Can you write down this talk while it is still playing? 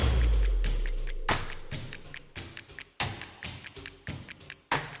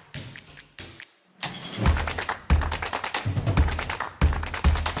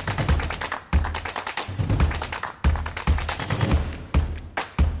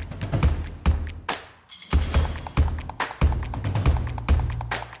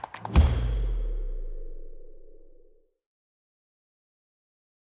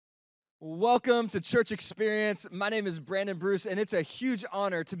Welcome to Church Experience. My name is Brandon Bruce, and it's a huge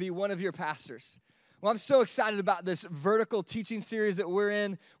honor to be one of your pastors. Well, I'm so excited about this vertical teaching series that we're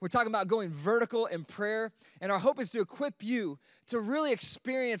in. We're talking about going vertical in prayer, and our hope is to equip you to really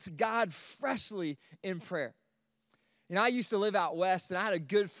experience God freshly in prayer. You know, I used to live out west, and I had a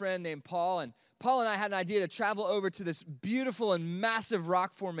good friend named Paul, and Paul and I had an idea to travel over to this beautiful and massive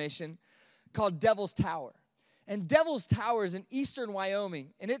rock formation called Devil's Tower. And Devil's Tower is in eastern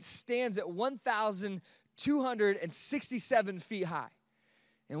Wyoming, and it stands at 1,267 feet high.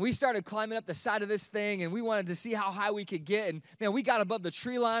 And we started climbing up the side of this thing, and we wanted to see how high we could get. And, man, we got above the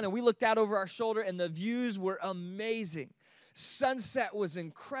tree line, and we looked out over our shoulder, and the views were amazing. Sunset was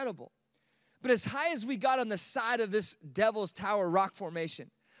incredible. But as high as we got on the side of this Devil's Tower rock formation,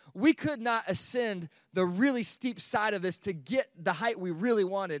 we could not ascend the really steep side of this to get the height we really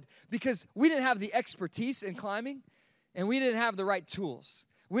wanted because we didn't have the expertise in climbing and we didn't have the right tools.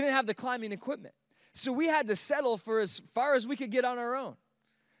 We didn't have the climbing equipment. So we had to settle for as far as we could get on our own.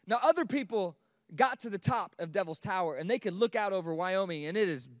 Now, other people got to the top of Devil's Tower and they could look out over Wyoming, and it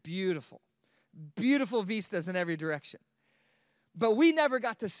is beautiful. Beautiful vistas in every direction. But we never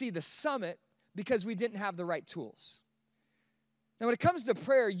got to see the summit because we didn't have the right tools. Now, when it comes to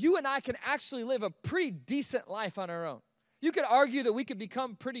prayer, you and I can actually live a pretty decent life on our own. You could argue that we could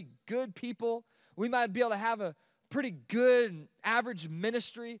become pretty good people. We might be able to have a pretty good and average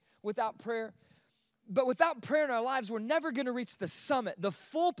ministry without prayer. But without prayer in our lives, we're never going to reach the summit, the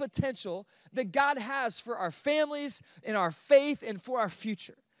full potential that God has for our families, in our faith, and for our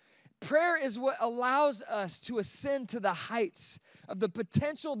future. Prayer is what allows us to ascend to the heights of the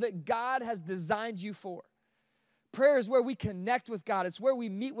potential that God has designed you for. Prayer is where we connect with God. It's where we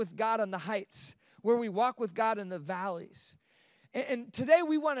meet with God on the heights, where we walk with God in the valleys. And today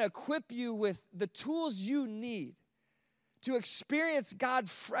we want to equip you with the tools you need to experience God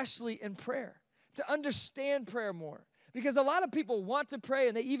freshly in prayer, to understand prayer more. Because a lot of people want to pray,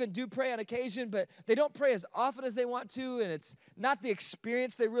 and they even do pray on occasion, but they don't pray as often as they want to, and it's not the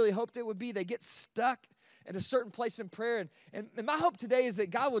experience they really hoped it would be. They get stuck at a certain place in prayer. And my hope today is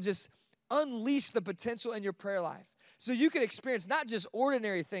that God will just unleash the potential in your prayer life so you can experience not just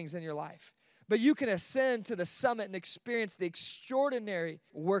ordinary things in your life, but you can ascend to the summit and experience the extraordinary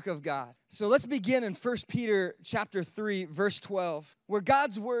work of God. So let's begin in 1 Peter chapter 3, verse 12, where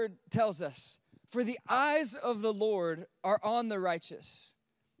God's word tells us, "For the eyes of the Lord are on the righteous,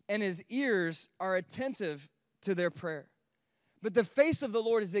 and his ears are attentive to their prayer. But the face of the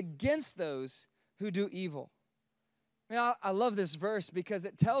Lord is against those who do evil." I love this verse because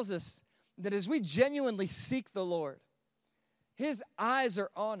it tells us that as we genuinely seek the Lord, his eyes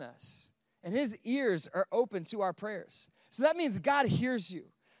are on us and his ears are open to our prayers. So that means God hears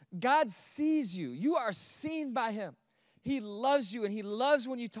you. God sees you. You are seen by him. He loves you, and he loves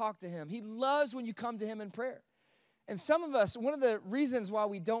when you talk to him. He loves when you come to him in prayer. And some of us, one of the reasons why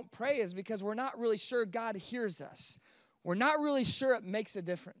we don't pray is because we're not really sure God hears us. We're not really sure it makes a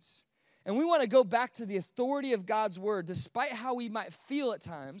difference. And we want to go back to the authority of God's word. Despite how we might feel at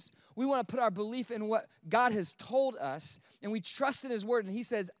times, we want to put our belief in what God has told us, and we trust in his word. And he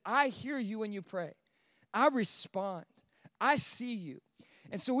says, I hear you when you pray. I respond. I see you.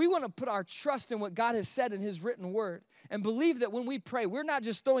 And so we want to put our trust in what God has said in his written word and believe that when we pray, we're not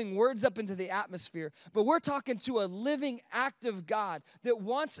just throwing words up into the atmosphere, but we're talking to a living, active God that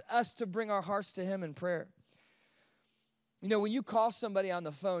wants us to bring our hearts to him in prayer. You know, when you call somebody on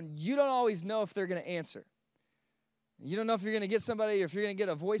the phone, you don't always know if they're going to answer. You don't know if you're going to get somebody or if you're going to get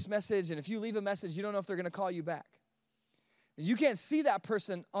a voice message, and if you leave a message, you don't know if they're going to call you back. You can't see that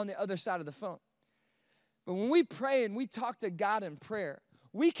person on the other side of the phone. But when we pray and we talk to God in prayer,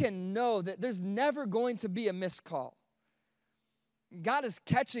 we can know that there's never going to be a missed call. God is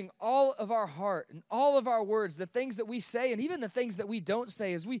catching all of our heart and all of our words, the things that we say and even the things that we don't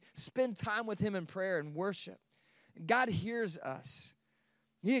say as we spend time with him in prayer and worship. God hears us.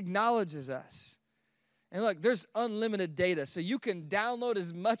 He acknowledges us. And look, there's unlimited data, so you can download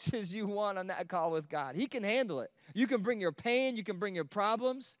as much as you want on that call with God. He can handle it. You can bring your pain. You can bring your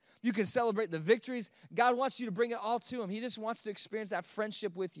problems. You can celebrate the victories. God wants you to bring it all to him. He just wants to experience that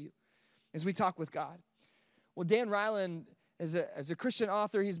friendship with you as we talk with God. Well, Dan Reiland, as a Christian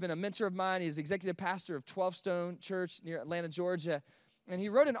author, he's been a mentor of mine. He's executive pastor of 12 Stone Church near Atlanta, Georgia. And he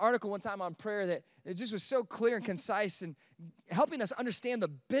wrote an article one time on prayer that it just was so clear and concise and helping us understand the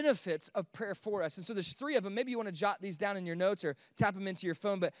benefits of prayer for us. And so there's 3 of them. Maybe you want to jot these down in your notes or tap them into your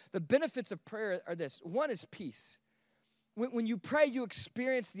phone. But the benefits of prayer are this. One is peace. When you pray, you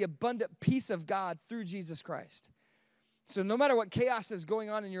experience the abundant peace of God through Jesus Christ. So no matter what chaos is going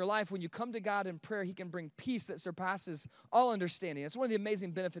on in your life, when you come to God in prayer, he can bring peace that surpasses all understanding. That's one of the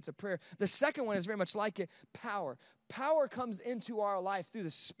amazing benefits of prayer. The second one is very much like it, power. Power comes into our life through the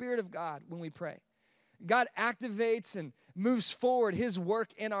Spirit of God when we pray. God activates and moves forward his work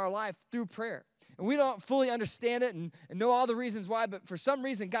in our life through prayer. And we don't fully understand it and know all the reasons why, but for some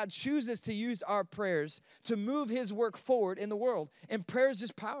reason, God chooses to use our prayers to move his work forward in the world. And prayer is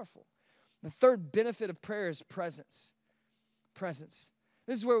just powerful. The third benefit of prayer is presence. Presence.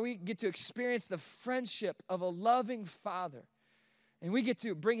 This is where we get to experience the friendship of a loving Father. And we get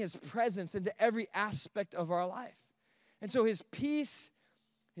to bring his presence into every aspect of our life. And so his peace,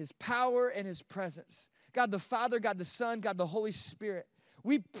 his power, and his presence. God the Father, God the Son, God the Holy Spirit.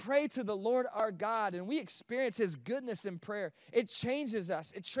 We pray to the Lord our God, and we experience his goodness in prayer. It changes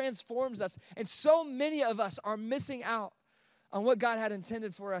us. It transforms us. And so many of us are missing out on what God had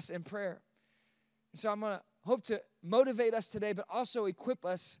intended for us in prayer. So I'm going to hope to motivate us today, but also equip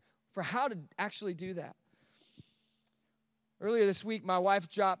us for how to actually do that. Earlier this week, my wife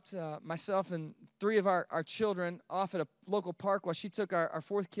dropped myself and 3 of our children off at a local park while she took our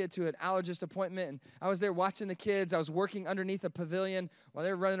 4th kid to an allergist appointment. And I was there watching the kids. I was working underneath a pavilion while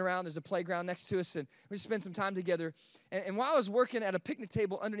they were running around. There's a playground next to us, and we just spent some time together. And while I was working at a picnic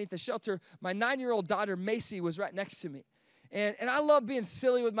table underneath the shelter, my 9-year-old daughter, Macy, was right next to me. And I love being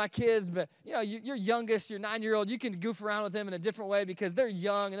silly with my kids, but, you know, your youngest, your 9-year-old, you can goof around with them in a different way because they're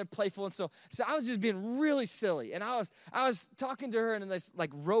young and they're playful. And so I was just being really silly. And I was talking to her in this,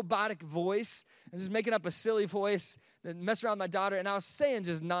 like, robotic voice and just making up a silly voice and messing around with my daughter. And I was saying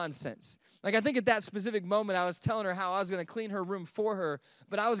just nonsense. Like, I think at that specific moment, I was telling her how I was going to clean her room for her,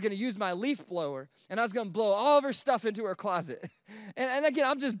 but I was going to use my leaf blower, and I was going to blow all of her stuff into her closet. And again,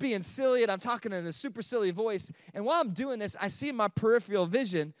 I'm just being silly, and I'm talking in a super silly voice. And while I'm doing this, I see in my peripheral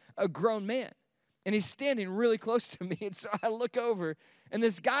vision a grown man, and he's standing really close to me. And so I look over, and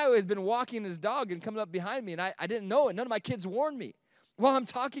this guy who has been walking his dog and coming up behind me, and I didn't know it. None of my kids warned me. While I'm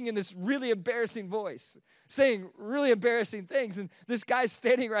talking in this really embarrassing voice, saying really embarrassing things. And this guy's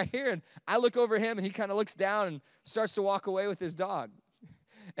standing right here, and I look over him, and he kind of looks down and starts to walk away with his dog.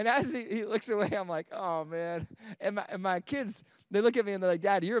 And as he looks away, I'm like, oh, man. And my kids, they look at me, and they're like,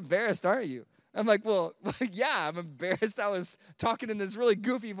 Dad, you're embarrassed, aren't you? I'm like, well, yeah, I'm embarrassed. I was talking in this really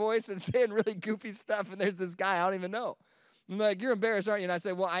goofy voice and saying really goofy stuff, and there's this guy I don't even know. I'm like, you're embarrassed, aren't you? And I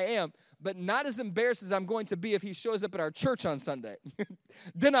said, well, I am, but not as embarrassed as I'm going to be if he shows up at our church on Sunday.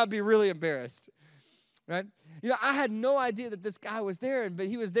 Then I'd be really embarrassed, right? You know, I had no idea that this guy was there, but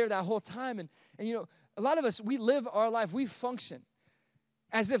he was there that whole time. And you know, a lot of us, we live our life, we function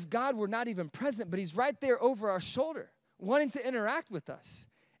as if God were not even present, but he's right there over our shoulder, wanting to interact with us.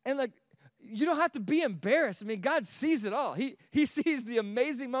 And like, you don't have to be embarrassed. I mean, God sees it all. He sees the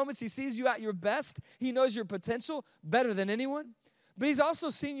amazing moments. He sees you at your best. He knows your potential better than anyone. But he's also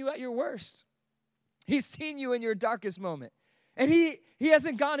seen you at your worst. He's seen you in your darkest moment. And he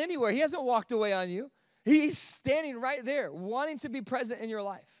hasn't gone anywhere. He hasn't walked away on you. He's standing right there, wanting to be present in your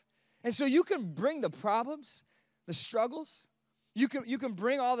life. And so you can bring the problems, the struggles. You can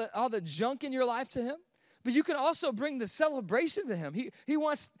bring all the junk in your life to him. But you can also bring the celebration to him. He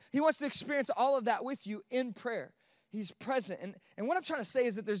wants to experience all of that with you in prayer. He's present. And what I'm trying to say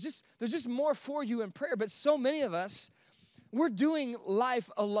is that there's just more for you in prayer. But so many of us, we're doing life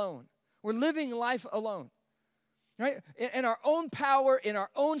alone. We're living life alone. Right? In our own power, in our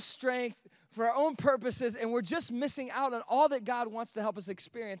own strength, for our own purposes, and we're just missing out on all that God wants to help us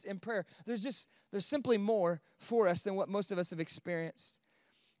experience in prayer. There's simply more for us than what most of us have experienced.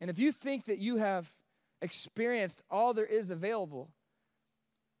 And if you think that you have experienced all there is available,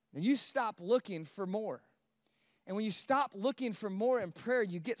 then you stop looking for more. And when you stop looking for more in prayer,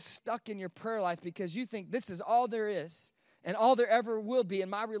 you get stuck in your prayer life because you think this is all there is and all there ever will be in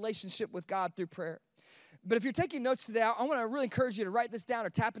my relationship with God through prayer. But if you're taking notes today, I want to really encourage you to write this down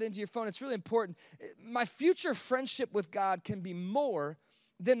or tap it into your phone. It's really important. My future friendship with God can be more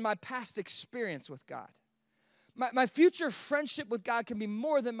than my past experience with God. My future friendship with God can be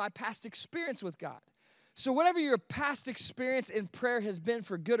more than my past experience with God. So whatever your past experience in prayer has been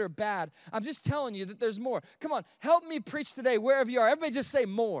for good or bad, I'm just telling you that there's more. Come on, help me preach today wherever you are. Everybody just say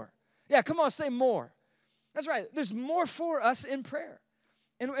more. Yeah, come on, say more. That's right. There's more for us in prayer.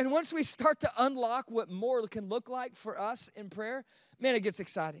 And once we start to unlock what more can look like for us in prayer, man, it gets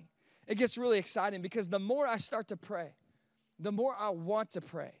exciting. It gets really exciting because the more I start to pray, the more I want to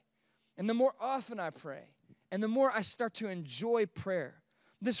pray, and the more often I pray, and the more I start to enjoy prayer.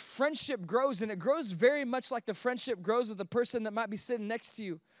 This friendship grows, and it grows very much like the friendship grows with the person that might be sitting next to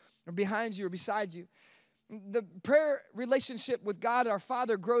you or behind you or beside you. The prayer relationship with God, our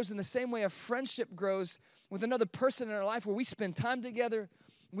Father, grows in the same way a friendship grows with another person in our life, where we spend time together,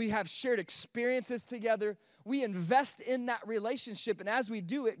 we have shared experiences together, we invest in that relationship, and as we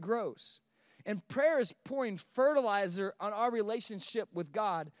do, it grows. And prayer is pouring fertilizer on our relationship with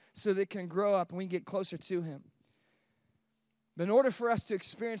God so that it can grow up and we can get closer to Him. But in order for us to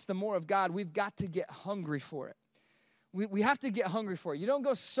experience the more of God, we've got to get hungry for it. We have to get hungry for it. You don't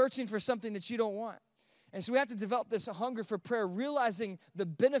go searching for something that you don't want. And so we have to develop this hunger for prayer, realizing the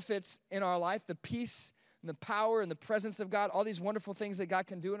benefits in our life, the peace and the power and the presence of God, all these wonderful things that God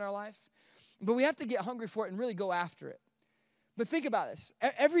can do in our life. But we have to get hungry for it and really go after it. But think about this.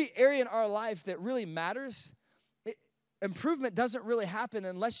 Every area in our life that really matters, improvement doesn't really happen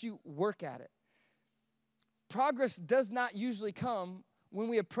unless you work at it. Progress does not usually come when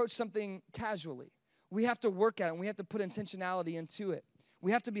we approach something casually. We have to work at it, and we have to put intentionality into it.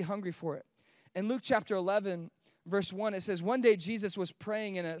 We have to be hungry for it. In Luke chapter 11, verse 1, it says, "One day Jesus was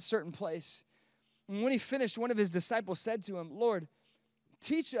praying in a certain place. And when he finished, one of his disciples said to him, 'Lord,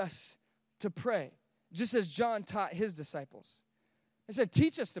 teach us to pray,' just as John taught his disciples." He said,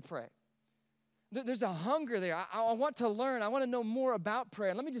 teach us to pray. There's a hunger there. I want to learn. I want to know more about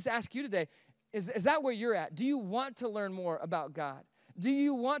prayer. And let me just ask you today, is that where you're at? Do you want to learn more about God? Do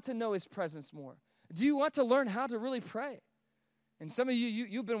you want to know His presence more? Do you want to learn how to really pray? And some of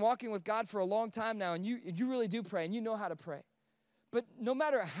you've been walking with God for a long time now, and you really do pray, and you know how to pray. But no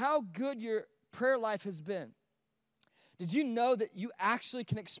matter how good your prayer life has been, did you know that you actually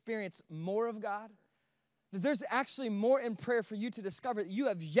can experience more of God? That there's actually more in prayer for you to discover that you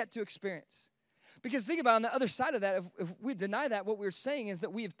have yet to experience. Because think about it, on the other side of that, if we deny that, what we're saying is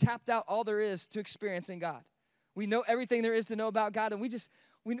that we have tapped out all there is to experiencing God. We know everything there is to know about God, and we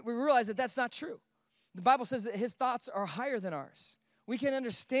realize that that's not true. The Bible says that His thoughts are higher than ours. We can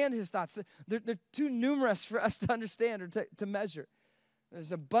understand His thoughts. They're too numerous for us to understand or to measure.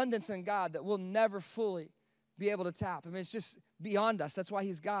 There's abundance in God that we'll never fully be able to tap. I mean, it's just beyond us. That's why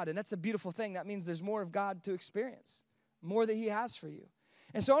He's God, and that's a beautiful thing. That means there's more of God to experience, more that He has for you.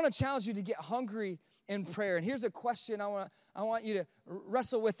 And so I want to challenge you to get hungry in prayer. And here's a question I want you to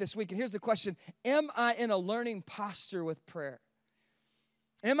wrestle with this week. And here's the question: am I in a learning posture with prayer?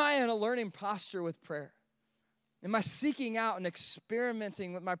 Am I in a learning posture with prayer? Am I seeking out and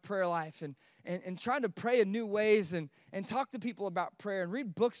experimenting with my prayer life and trying to pray in new ways and talk to people about prayer and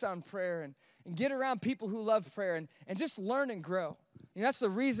read books on prayer and get around people who love prayer and just learn and grow? And that's the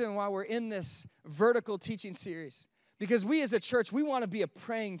reason why we're in this vertical teaching series. Because we as a church, we want to be a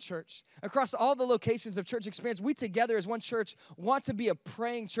praying church. Across all the locations of Church Experience, we together as one church want to be a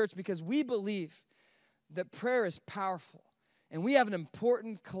praying church because we believe that prayer is powerful. And we have an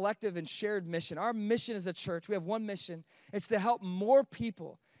important collective and shared mission. Our mission as a church, we have one mission. It's to help more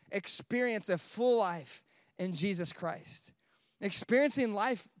people experience a full life in Jesus Christ. Experiencing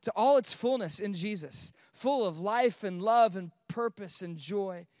life to all its fullness in Jesus. Full of life and love and purpose and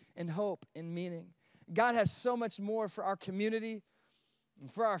joy and hope and meaning. God has so much more for our community and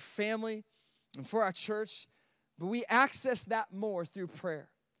for our family and for our church. But we access that more through prayer.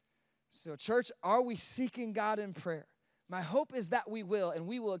 So church, are we seeking God in prayer? My hope is that we will, and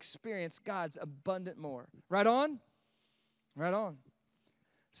we will experience God's abundant more. Right on? Right on.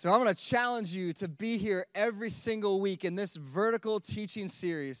 So I'm going to challenge you to be here every single week in this vertical teaching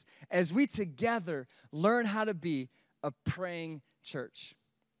series as we together learn how to be a praying church.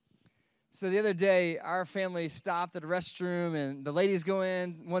 So the other day, our family stopped at a restroom, and the ladies go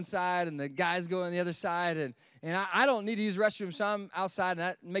in one side, and the guys go in the other side, and I don't need to use the restroom, so I'm outside, and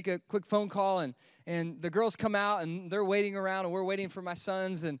I make a quick phone call, and the girls come out, and they're waiting around, and we're waiting for my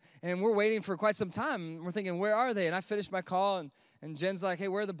sons, and we're waiting for quite some time. We're thinking, where are they? And I finished my call, and Jen's like, hey,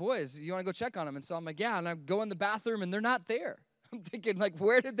 where are the boys? You want to go check on them? And so I'm like, yeah, and I go in the bathroom, and they're not there. I'm thinking, like,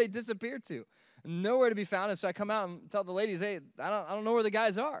 where did they disappear to? Nowhere to be found, and so I come out and tell the ladies, hey, I don't know where the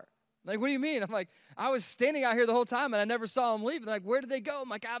guys are. Like, what do you mean? I'm like, I was standing out here the whole time, and I never saw them leave. And they're like, where did they go? I'm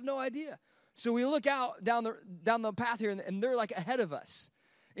like, I have no idea. So we look out down the path here, and they're, like, ahead of us.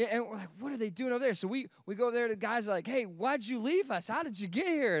 And we're like, what are they doing over there? So we go over there, to the guys are like, hey, why'd you leave us? How did you get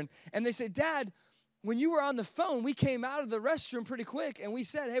here? And they say, Dad, when you were on the phone, we came out of the restroom pretty quick, and we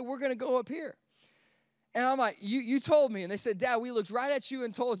said, hey, we're going to go up here. And I'm like, you told me. And they said, Dad, we looked right at you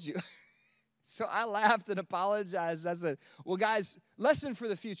and told you. So I laughed and apologized. I said, well, guys, lesson for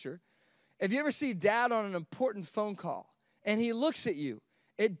the future. If you ever see Dad on an important phone call and he looks at you,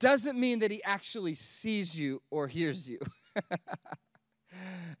 it doesn't mean that he actually sees you or hears you.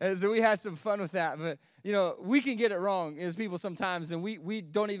 And so we had some fun with that. But, we can get it wrong as people sometimes, and we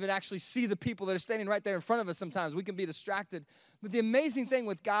don't even actually see the people that are standing right there in front of us sometimes. We can be distracted. But the amazing thing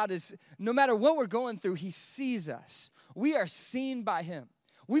with God is no matter what we're going through, he sees us. We are seen by him.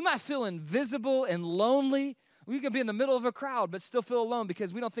 We might feel invisible and lonely. We can be in the middle of a crowd but still feel alone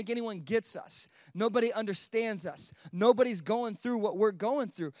because we don't think anyone gets us. Nobody understands us. Nobody's going through what we're going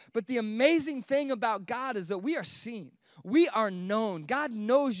through. But the amazing thing about God is that we are seen. We are known. God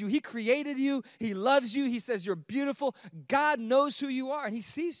knows you. He created you. He loves you. He says you're beautiful. God knows who you are, and he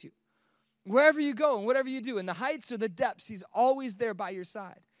sees you. Wherever you go and whatever you do, in the heights or the depths, he's always there by your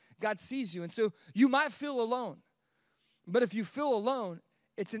side. God sees you. And so you might feel alone. But if you feel alone,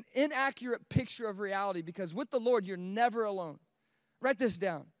 it's an inaccurate picture of reality, because with the Lord, you're never alone. Write this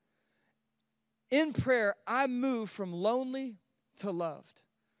down. In prayer, I move from lonely to loved.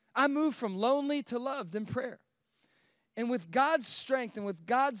 I move from lonely to loved in prayer. And with God's strength and with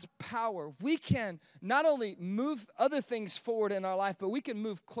God's power, we can not only move other things forward in our life, but we can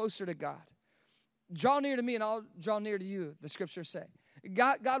move closer to God. Draw near to me and I'll draw near to you, the scriptures say.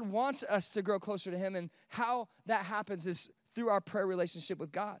 God wants us to grow closer to him, and how that happens is through our prayer relationship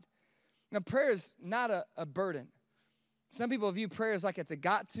with God. Now, prayer is not a burden. Some people view prayer as like it's a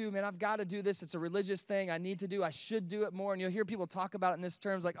got to. Man, I've got to do this. It's a religious thing I need to do. I should do it more. And you'll hear people talk about it in this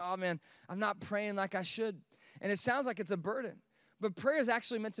terms like, oh, man, I'm not praying like I should. And it sounds like it's a burden. But prayer is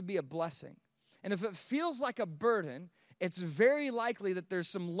actually meant to be a blessing. And if it feels like a burden, it's very likely that there's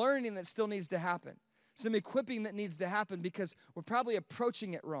some learning that still needs to happen, some equipping that needs to happen, because we're probably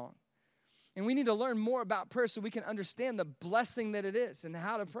approaching it wrong. And we need to learn more about prayer so we can understand the blessing that it is and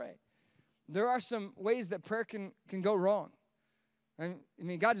how to pray. There are some ways that prayer can go wrong. I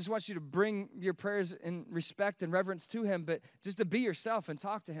mean, God just wants you to bring your prayers in respect and reverence to him, but just to be yourself and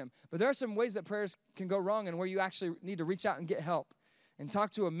talk to him. But there are some ways that prayers can go wrong and where you actually need to reach out and get help and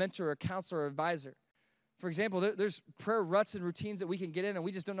talk to a mentor or counselor or advisor. For example, there's prayer ruts and routines that we can get in, and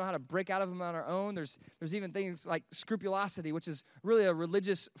we just don't know how to break out of them on our own. There's even things like scrupulosity, which is really a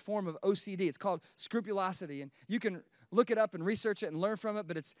religious form of OCD. It's called scrupulosity, and you can look it up and research it and learn from it,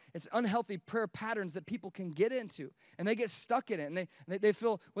 but it's unhealthy prayer patterns that people can get into, and they get stuck in it, and they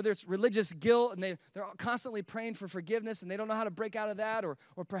feel, whether it's religious guilt, and they're constantly praying for forgiveness, and they don't know how to break out of that, or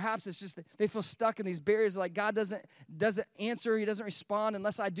perhaps it's just that they feel stuck in these barriers, like God doesn't answer, he doesn't respond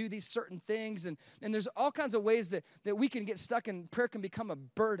unless I do these certain things, and there's all kinds of ways that we can get stuck, and prayer can become a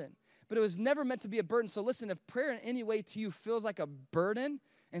burden, but it was never meant to be a burden. So listen, if prayer in any way to you feels like a burden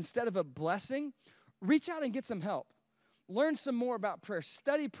instead of a blessing, reach out and get some help. Learn some more about prayer.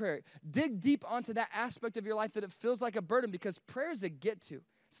 Study prayer. Dig deep onto that aspect of your life that it feels like a burden, because prayer is a get to.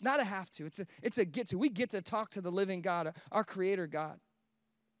 It's not a have to. It's a get to. We get to talk to the living God, our creator God.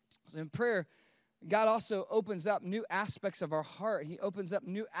 So in prayer, God also opens up new aspects of our heart. He opens up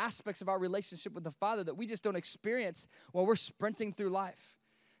new aspects of our relationship with the Father that we just don't experience while we're sprinting through life.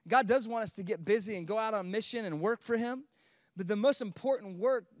 God does want us to get busy and go out on mission and work for him, but the most important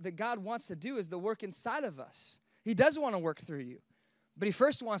work that God wants to do is the work inside of us. He does want to work through you, but he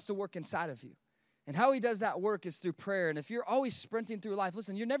first wants to work inside of you. And how he does that work is through prayer. And if you're always sprinting through life,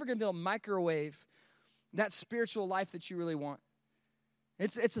 listen, you're never going to be able to microwave that spiritual life that you really want.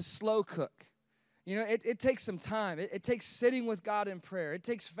 It's a slow cook. You know, it takes some time. It takes sitting with God in prayer. It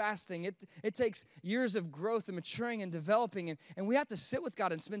takes fasting. It takes years of growth and maturing and developing. And we have to sit with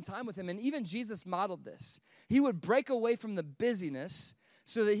God and spend time with him. And even Jesus modeled this. He would break away from the busyness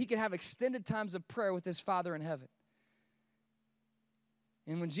so that he could have extended times of prayer with his Father in heaven.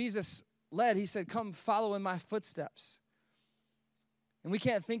 And when Jesus led, he said, come follow in my footsteps. And we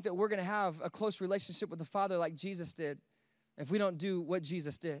can't think that we're going to have a close relationship with the Father like Jesus did if we don't do what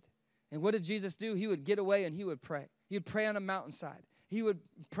Jesus did. And what did Jesus do? He would get away and he would pray. He would pray on a mountainside. He would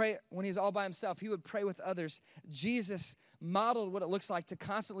pray when he's all by himself. He would pray with others. Jesus modeled what it looks like to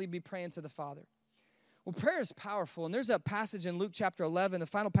constantly be praying to the Father. Well, prayer is powerful, and there's a passage in Luke chapter 11, the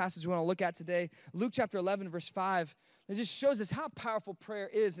final passage we want to look at today, Luke chapter 11, verse 5, that just shows us how powerful prayer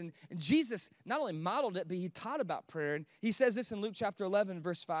is, and Jesus not only modeled it, but he taught about prayer, and he says this in Luke chapter 11,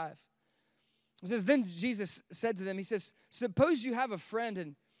 verse 5. It says, then Jesus said to them, he says, suppose you have a friend,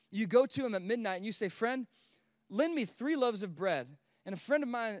 and you go to him at midnight, and you say, friend, lend me 3 loaves of bread, and a friend of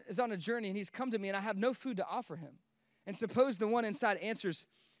mine is on a journey, and he's come to me, and I have no food to offer him. And suppose the one inside answers,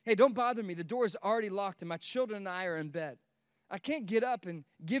 hey, don't bother me. The door is already locked, and my children and I are in bed. I can't get up and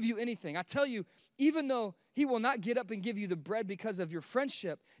give you anything. I tell you, even though he will not get up and give you the bread because of your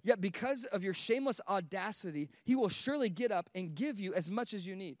friendship, yet because of your shameless audacity, he will surely get up and give you as much as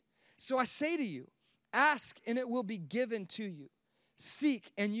you need. So I say to you, ask, and it will be given to you.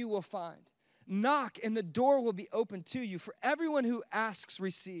 Seek, and you will find. Knock, and the door will be opened to you. For everyone who asks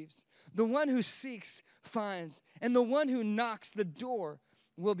receives. The one who seeks finds. And the one who knocks, the door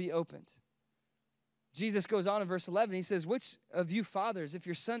will be opened. Jesus goes on in verse 11. He says, which of you fathers, if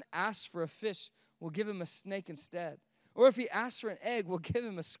your son asks for a fish, will give him a snake instead? Or if he asks for an egg, will give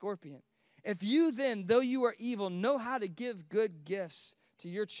him a scorpion? If you then, though you are evil, know how to give good gifts to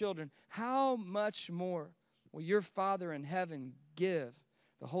your children, how much more will your Father in heaven give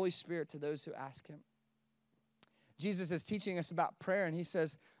the Holy Spirit to those who ask him? Jesus is teaching us about prayer, and he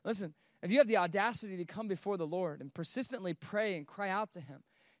says, listen, if you have the audacity to come before the Lord and persistently pray and cry out to him,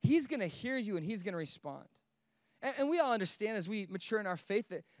 he's going to hear you and he's going to respond. And we all understand as we mature in our faith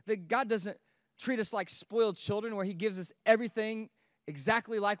that God doesn't treat us like spoiled children where he gives us everything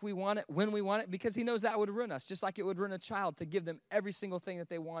exactly like we want it, when we want it, because he knows that would ruin us, just like it would ruin a child to give them every single thing that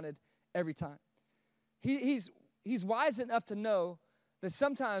they wanted every time. He's wise enough to know that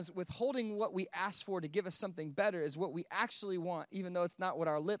sometimes withholding what we ask for to give us something better is what we actually want, even though it's not what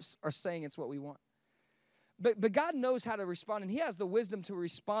our lips are saying it's what we want. But God knows how to respond, and he has the wisdom to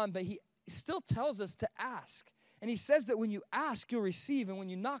respond, but he still tells us to ask. And he says that when you ask, you'll receive, and when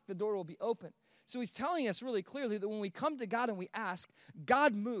you knock, the door will be open. So he's telling us really clearly that when we come to God and we ask,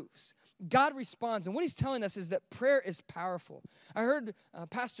 God moves. God responds. And what he's telling us is that prayer is powerful. I heard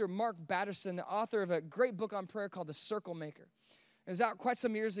Pastor Mark Batterson, the author of a great book on prayer called The Circle Maker. It was out quite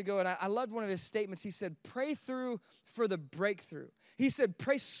some years ago, and I loved one of his statements. He said, pray through for the breakthrough. He said,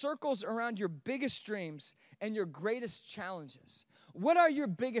 pray circles around your biggest dreams and your greatest challenges. What are your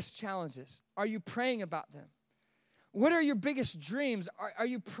biggest challenges? Are you praying about them? What are your biggest dreams? Are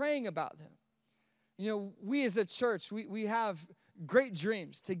you praying about them? You know, we as a church, we have great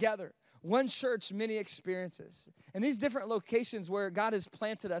dreams together. One church, many experiences. And these different locations where God has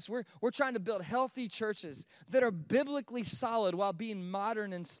planted us, we're trying to build healthy churches that are biblically solid while being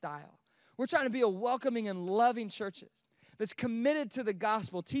modern in style. We're trying to be a welcoming and loving church that's committed to the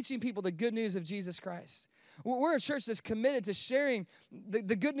gospel, teaching people the good news of Jesus Christ. We're a church that's committed to sharing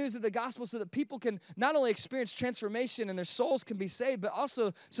the good news of the gospel so that people can not only experience transformation and their souls can be saved, but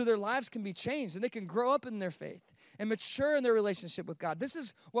also so their lives can be changed and they can grow up in their faith and mature in their relationship with God. This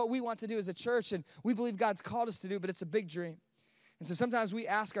is what we want to do as a church, and we believe God's called us to do, but it's a big dream. And so sometimes we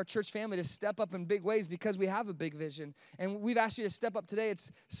ask our church family to step up in big ways because we have a big vision. And we've asked you to step up today.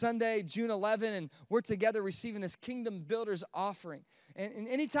 It's Sunday, June 11, and we're together receiving this Kingdom Builders offering. And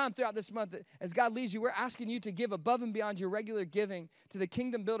any time throughout this month, as God leads you, we're asking you to give above and beyond your regular giving to the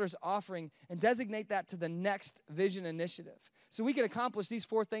Kingdom Builders offering and designate that to the next vision initiative. So we can accomplish these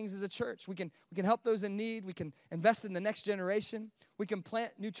 4 things as a church. We can help those in need. We can invest in the next generation. We can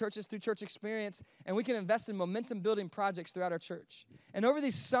plant new churches through church experience. And we can invest in momentum-building projects throughout our church. And over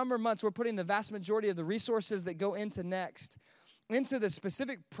these summer months, we're putting the vast majority of the resources that go into Next into the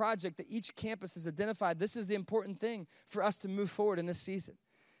specific project that each campus has identified. This is the important thing for us to move forward in this season.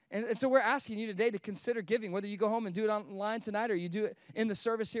 And so we're asking you today to consider giving, whether you go home and do it online tonight or you do it in the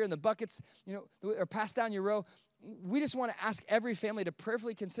service here in the buckets, or pass down your row. We just want to ask every family to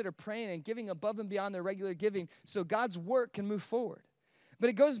prayerfully consider praying and giving above and beyond their regular giving so God's work can move forward. But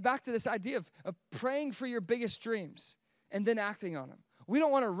it goes back to this idea of praying for your biggest dreams and then acting on them. We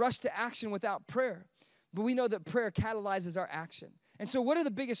don't want to rush to action without prayer, but we know that prayer catalyzes our action. And so what are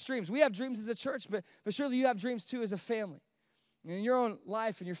the biggest dreams? We have dreams as a church, but surely you have dreams too as a family. In your own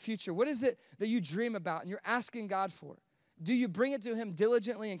life and your future, what is it that you dream about and you're asking God for? Do you bring it to him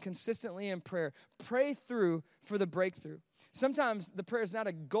diligently and consistently in prayer? Pray through for the breakthrough. Sometimes the prayer is not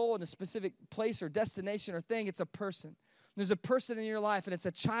a goal in a specific place or destination or thing. It's a person. There's a person in your life, and it's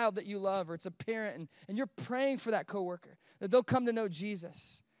a child that you love, or it's a parent, and you're praying for that coworker, that they'll come to know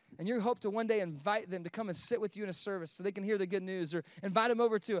Jesus. And you hope to one day invite them to come and sit with you in a service so they can hear the good news, or invite them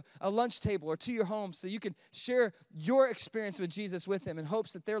over to a lunch table or to your home so you can share your experience with Jesus with them in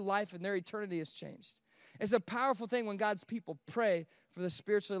hopes that their life and their eternity is changed. It's a powerful thing when God's people pray for the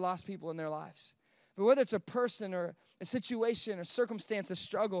spiritually lost people in their lives. But whether it's a person or a situation or circumstance, a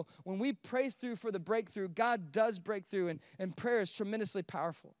struggle, when we pray through for the breakthrough, God does break through, and prayer is tremendously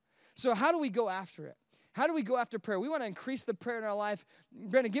powerful. So how do we go after it? How do we go after prayer? We want to increase the prayer in our life.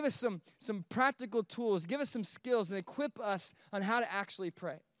 Brandon, give us some practical tools, give us some skills, and equip us on how to actually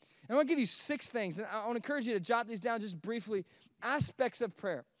pray. And I want to give you 6 things, and I want to encourage you to jot these down just briefly. Aspects of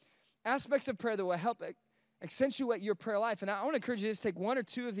prayer that will help accentuate your prayer life. And I want to encourage you to just take 1 or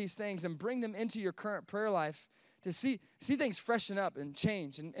 2 of these things and bring them into your current prayer life to see things freshen up and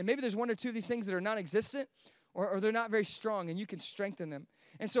change. And maybe there's 1 or 2 of these things that are non-existent or they're not very strong, and you can strengthen them.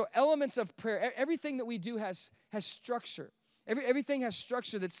 And so elements of prayer, everything that we do has structure. Everything has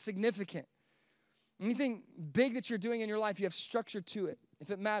structure that's significant. Anything big that you're doing in your life, you have structure to it.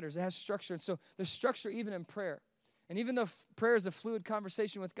 If it matters, it has structure. And so there's structure even in prayer. And even though prayer is a fluid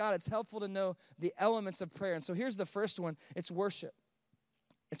conversation with God, it's helpful to know the elements of prayer. And so here's the first one. It's worship.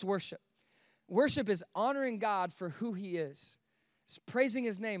 It's worship. Worship is honoring God for who he is. It's praising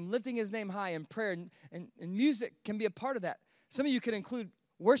his name, lifting his name high in prayer. And music can be a part of that. Some of you could include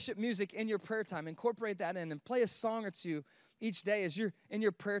worship music in your prayer time. Incorporate that in and play a song or two each day as you're in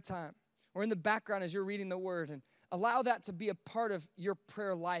your prayer time or in the background as you're reading the word. And allow that to be a part of your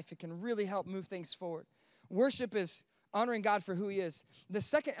prayer life. It can really help move things forward. Worship is honoring God for who he is. The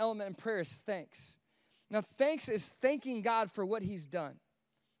second element in prayer is thanks. Now, thanks is thanking God for what he's done.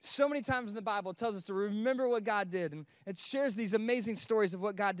 So many times in the Bible, it tells us to remember what God did, and it shares these amazing stories of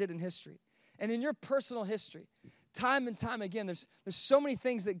what God did in history. And in your personal history, time and time again, there's so many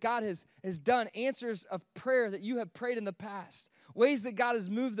things that God has done, answers of prayer that you have prayed in the past, ways that God has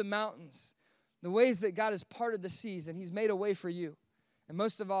moved the mountains, the ways that God has parted the seas, and he's made a way for you. And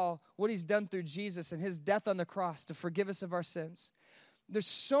most of all, what he's done through Jesus and his death on the cross to forgive us of our sins. There's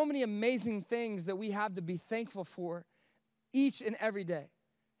so many amazing things that we have to be thankful for each and every day.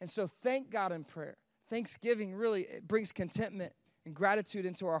 And so thank God in prayer. Thanksgiving really brings contentment and gratitude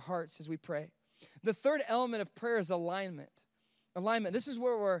into our hearts as we pray. The third element of prayer is alignment. Alignment. This is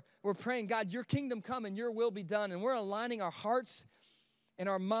where we're praying, God, your kingdom come and your will be done. And we're aligning our hearts and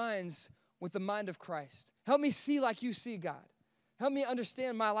our minds with the mind of Christ. Help me see like you see, God. Help me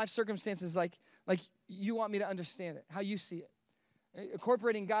understand my life circumstances like you want me to understand it, how you see it.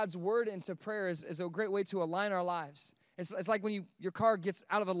 Incorporating God's word into prayer is a great way to align our lives. It's like when your car gets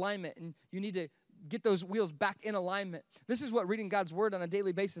out of alignment and you need to get those wheels back in alignment. This is what reading God's word on a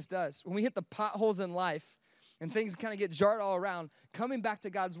daily basis does. When we hit the potholes in life and things kind of get jarred all around, coming back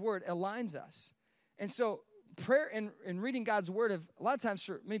to God's word aligns us. And so prayer and reading God's word have, a lot of times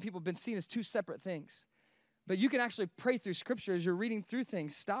for many people, been seen as two separate things. But you can actually pray through Scripture as you're reading through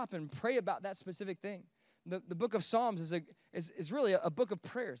things. Stop and pray about that specific thing. The book of Psalms is really a book of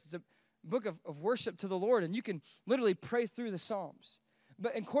prayers. It's a book of worship to the Lord, and you can literally pray through the Psalms.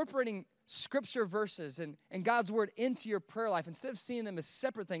 But incorporating Scripture verses and God's word into your prayer life, instead of seeing them as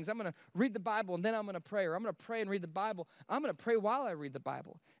separate things, I'm going to read the Bible and then I'm going to pray, or I'm going to pray and read the Bible. I'm going to pray while I read the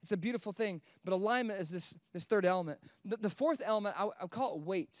Bible. It's a beautiful thing. But alignment is this third element. The fourth element, I call it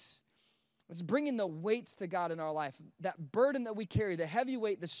weights. It's bringing the weights to God in our life. That burden that we carry, the heavy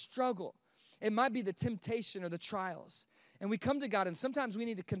weight, the struggle. It might be the temptation or the trials. And we come to God, and sometimes we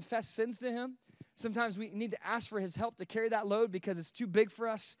need to confess sins to him. Sometimes we need to ask for his help to carry that load because it's too big for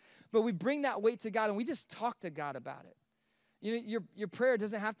us. But we bring that weight to God, and we just talk to God about it. You know, your prayer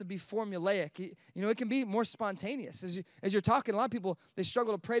doesn't have to be formulaic. You know, it can be more spontaneous. As you're talking, a lot of people, they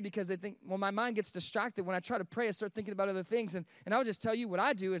struggle to pray because they think, well, my mind gets distracted. When I try to pray, I start thinking about other things. And I would just tell you what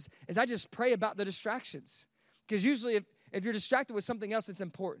I do is I just pray about the distractions. Because usually if you're distracted with something else, it's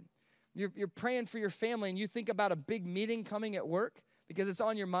important. You're praying for your family and you think about a big meeting coming at work because it's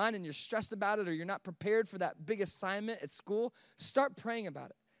on your mind and you're stressed about it, or you're not prepared for that big assignment at school. Start praying about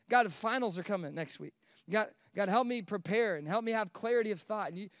it. God, finals are coming next week. God, help me prepare and help me have clarity of thought.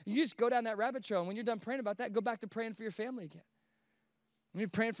 And you just go down that rabbit trail. And when you're done praying about that, go back to praying for your family again. When you're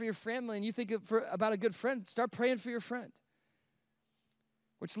praying for your family and you think about a good friend, start praying for your friend.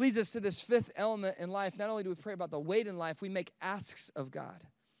 Which leads us to this fifth element in life. Not only do we pray about the weight in life, we make asks of God.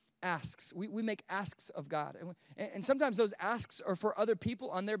 Asks. We make asks of God. And sometimes those asks are for other people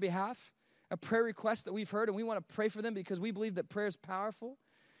on their behalf, a prayer request that we've heard, and we want to pray for them because we believe that prayer is powerful.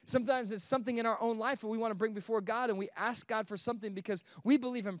 Sometimes it's something in our own life that we want to bring before God, and we ask God for something because we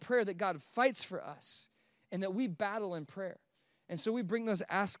believe in prayer that God fights for us and that we battle in prayer. And so we bring those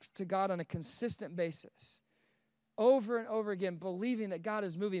asks to God on a consistent basis, over and over again, believing that God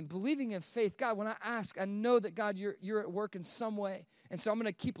is moving, believing in faith. God, when I ask, I know that, God, you're at work in some way. And so I'm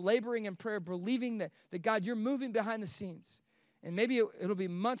going to keep laboring in prayer, believing that God, you're moving behind the scenes. And maybe it'll be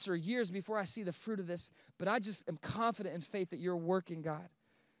months or years before I see the fruit of this, but I just am confident in faith that you're working, God.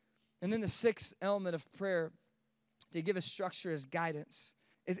 And then the sixth element of prayer to give us structure is guidance.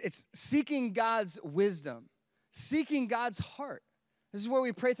 It's seeking God's wisdom, seeking God's heart. This is where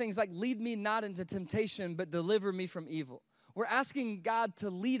we pray things like, lead me not into temptation, but deliver me from evil. We're asking God to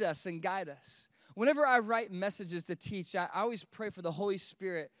lead us and guide us. Whenever I write messages to teach, I always pray for the Holy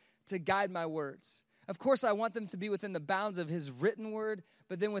Spirit to guide my words. Of course, I want them to be within the bounds of his written word,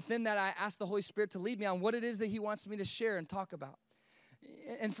 but then within that, I ask the Holy Spirit to lead me on what it is that he wants me to share and talk about.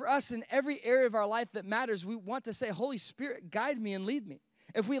 And for us, in every area of our life that matters, we want to say, Holy Spirit, guide me and lead me.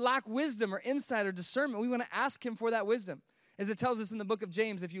 If we lack wisdom or insight or discernment, we want to ask him for that wisdom. As it tells us in the book of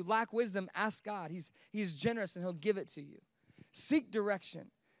James, if you lack wisdom, ask God. He's generous and he'll give it to you. Seek direction.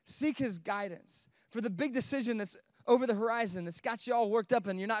 Seek his guidance. for the big decision that's over the horizon, that's got you all worked up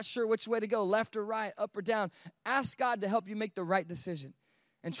and you're not sure which way to go, left or right, up or down. Ask God to help you make the right decision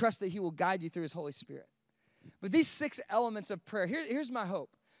and trust that he will guide you through his Holy Spirit. But these 6 elements of prayer, here's my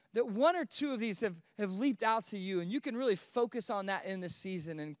hope, that 1 or 2 of these have leaped out to you, and you can really focus on that in this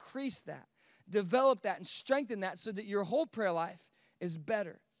season, increase that, develop that, and strengthen that so that your whole prayer life is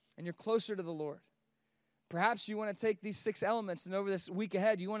better and you're closer to the Lord. Perhaps you want to take these 6 elements, and over this week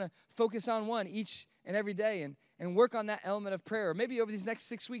ahead, you want to focus on one each and every day and work on that element of prayer. Or maybe over these next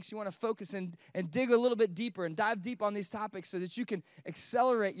 6 weeks, you want to focus and dig a little bit deeper and dive deep on these topics so that you can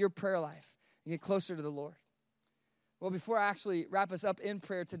accelerate your prayer life and get closer to the Lord. Well, before I actually wrap us up in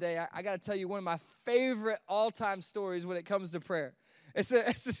prayer today, I got to tell you one of my favorite all-time stories when it comes to prayer. It's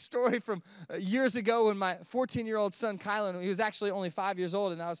a story from years ago when my 14-year-old son, Kylan, he was actually only 5 years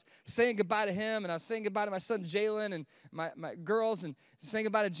old, and I was saying goodbye to him, and I was saying goodbye to my son, Jalen, and my girls, and saying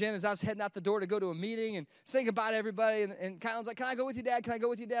goodbye to Jen as I was heading out the door to go to a meeting, and saying goodbye to everybody, and Kylan's like, can I go with you, Dad? Can I go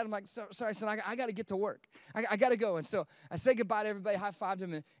with you, Dad? I'm like, sorry, son, I got to get to work. I got to go. And so I said goodbye to everybody, high-fived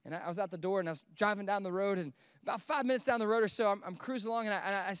him, and I was out the door, and I was driving down the road, and about 5 minutes down the road or so, I'm cruising along, and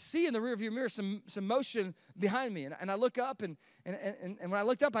I see in the rearview mirror some motion behind me, and I look up, and when I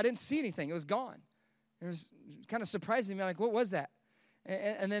looked up, I didn't see anything. It was gone. It was kind of surprising me. I'm like, what was that?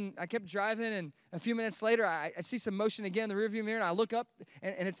 And then I kept driving, and a few minutes later, I see some motion again in the rearview mirror, and I look up,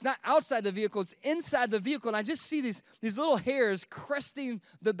 and it's not outside the vehicle, it's inside the vehicle, and I just see these little hairs cresting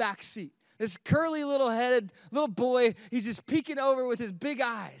the back seat. This curly little-headed little boy, he's just peeking over with his big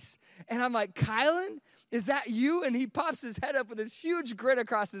eyes. And I'm like, Kylan, is that you? And he pops his head up with this huge grin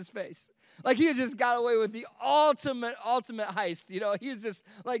across his face. Like he had just got away with the ultimate heist. You know, he's just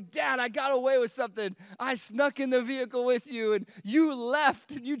like, Dad, I got away with something. I snuck in the vehicle with you, and you left,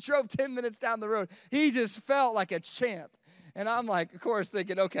 and you drove 10 minutes down the road. He just felt like a champ. And I'm like, of course,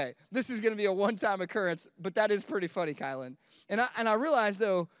 thinking, okay, this is going to be a one-time occurrence, but that is pretty funny, Kylan. And I realized,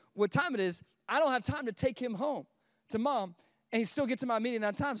 though, what time it is. I don't have time to take him home to Mom, and he still get to my meeting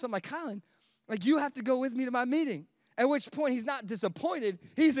on time. So I'm like, Kylan, like, you have to go with me to my meeting. At which point, he's not disappointed.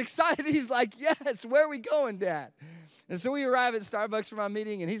 He's excited. He's like, yes, where are we going, Dad? And so we arrive at Starbucks for my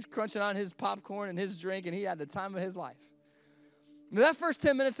meeting, and he's crunching on his popcorn and his drink, and he had the time of his life. Now, that first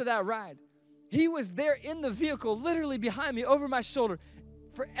 10 minutes of that ride, he was there in the vehicle, literally behind me, over my shoulder.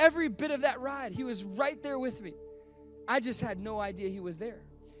 For every bit of that ride, he was right there with me. I just had no idea he was there.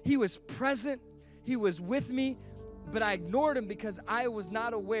 He was present. He was with me, but I ignored him because I was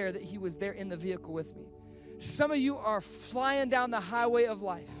not aware that he was there in the vehicle with me. Some of you are flying down the highway of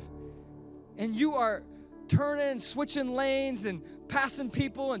life, and you are turning and switching lanes and passing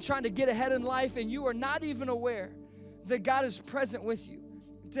people and trying to get ahead in life, and you are not even aware that God is present with you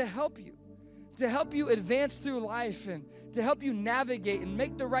to help you advance through life and to help you navigate and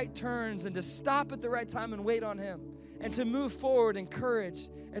make the right turns and to stop at the right time and wait on him and to move forward in courage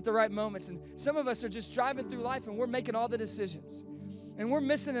at the right moments. And some of us are just driving through life and we're making all the decisions. And we're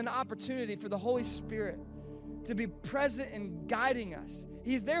missing an opportunity for the Holy Spirit to be present and guiding us.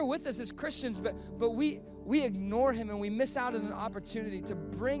 He's there with us as Christians, but we ignore him and we miss out on an opportunity to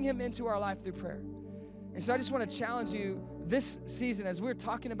bring him into our life through prayer. And so I just want to challenge you this season as we're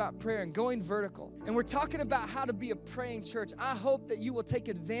talking about prayer and going vertical, and we're talking about how to be a praying church. I hope that you will take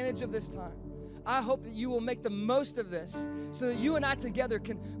advantage of this time. I hope that you will make the most of this so that you and I together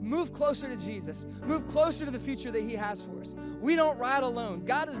can move closer to Jesus, move closer to the future that he has for us. We don't ride alone.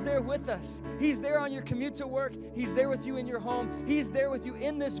 God is there with us. He's there on your commute to work. He's there with you in your home. He's there with you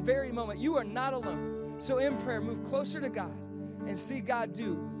in this very moment. You are not alone. So in prayer, move closer to God and see God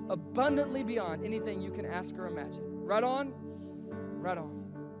do abundantly beyond anything you can ask or imagine. Right on? Right on.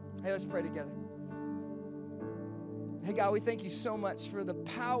 Hey, let's pray together. Hey, God, we thank you so much for the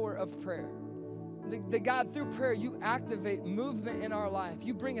power of prayer. That God, through prayer, you activate movement in our life.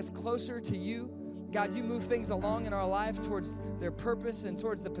 You bring us closer to you. God, you move things along in our life towards their purpose and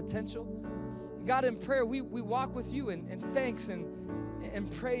towards the potential. God, in prayer, we walk with you in thanks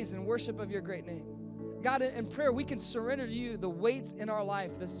and praise and worship of your great name. God, in prayer, we can surrender to you the weights in our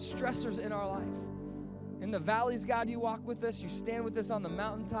life, the stressors in our life. In the valleys, God, you walk with us. You stand with us on the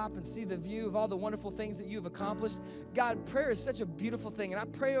mountaintop and see the view of all the wonderful things that you've accomplished. God, prayer is such a beautiful thing. And I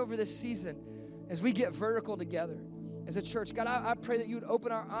pray over this season as we get vertical together as a church, God, I pray that you would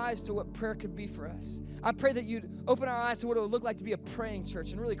open our eyes to what prayer could be for us. I pray that you'd open our eyes to what it would look like to be a praying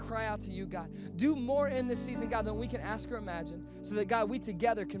church and really cry out to you, God. Do more in this season, God, than we can ask or imagine so that, God, we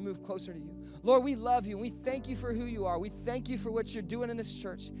together can move closer to you. Lord, we love you, and we thank you for who you are. We thank you for what you're doing in this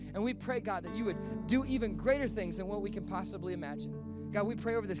church. And we pray, God, that you would do even greater things than what we can possibly imagine. God, we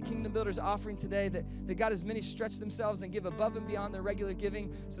pray over this Kingdom Builders offering today that God, as many stretch themselves and give above and beyond their regular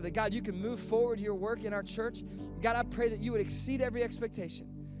giving so that, God, you can move forward your work in our church. God, I pray that you would exceed every expectation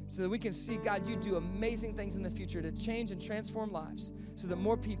so that we can see, God, you do amazing things in the future to change and transform lives so that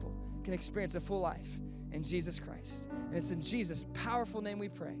more people can experience a full life in Jesus Christ. And it's in Jesus' powerful name we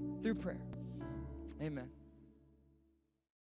pray, through prayer. Amen.